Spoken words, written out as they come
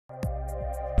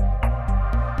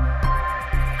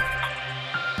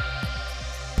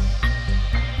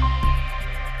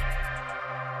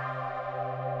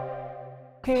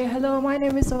Okay, hello, my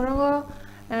name is Urangoo,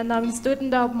 and I'm a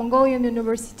student of Mongolian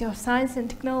University of Science and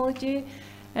Technology.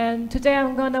 And today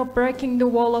I'm gonna breaking the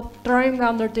wall of driving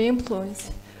under the influence.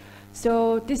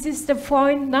 So this is the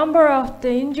point number of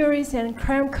the injuries and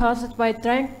crime caused by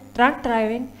drunk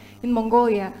driving in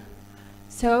Mongolia.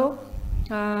 So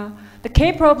the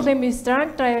key problem is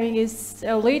drunk driving is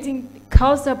a leading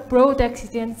cause of road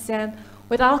accidents, and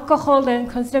with alcohol and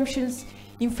consumptions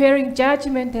impairing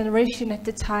judgment and ration at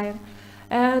the time.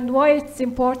 And why it's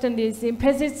important is it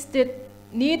emphasizes the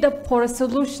need for a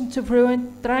solution to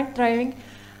prevent drunk driving,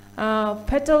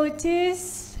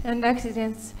 fatalities and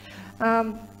accidents.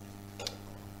 Drunk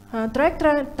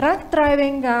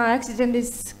driving accident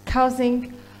is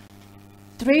causing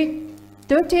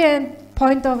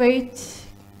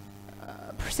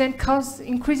 30.8% cause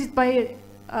increased by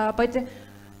the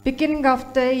beginning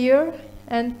of the year,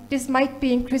 and this might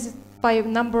be increased by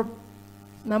number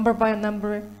by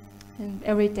number and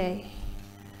every day.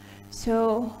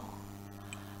 So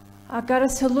I got a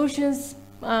solutions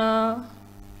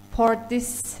for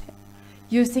this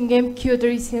using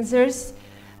MQ3 sensors,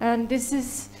 and this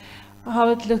is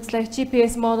how it looks like: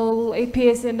 GPS model,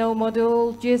 APS-NO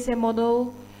model, GSM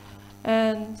model,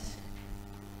 and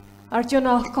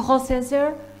Arduino alcohol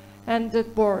sensor, and the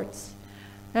boards.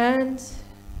 And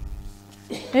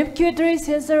MQ3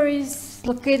 sensor is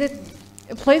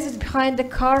placed behind the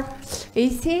car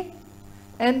AC,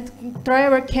 and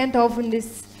driver can't open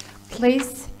this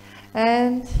place.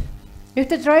 And if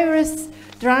the driver is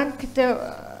drunk,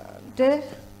 the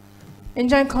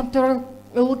engine control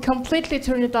will completely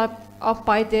turn it off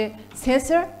by the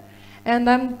sensor. And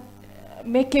I'm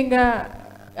making a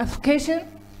application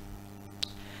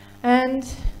and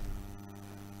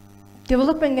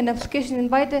developing an application,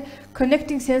 and by the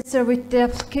connecting sensor with the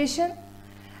application.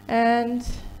 And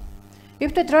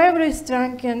if the driver is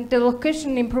drunk, and the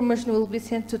location information will be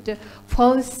sent to the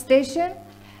police station,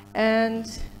 and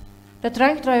the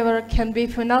drunk driver can be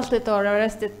penalized or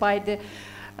arrested by the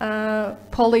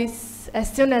police as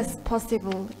soon as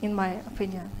possible, in my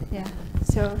opinion. Yeah.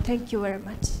 So thank you very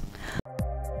much.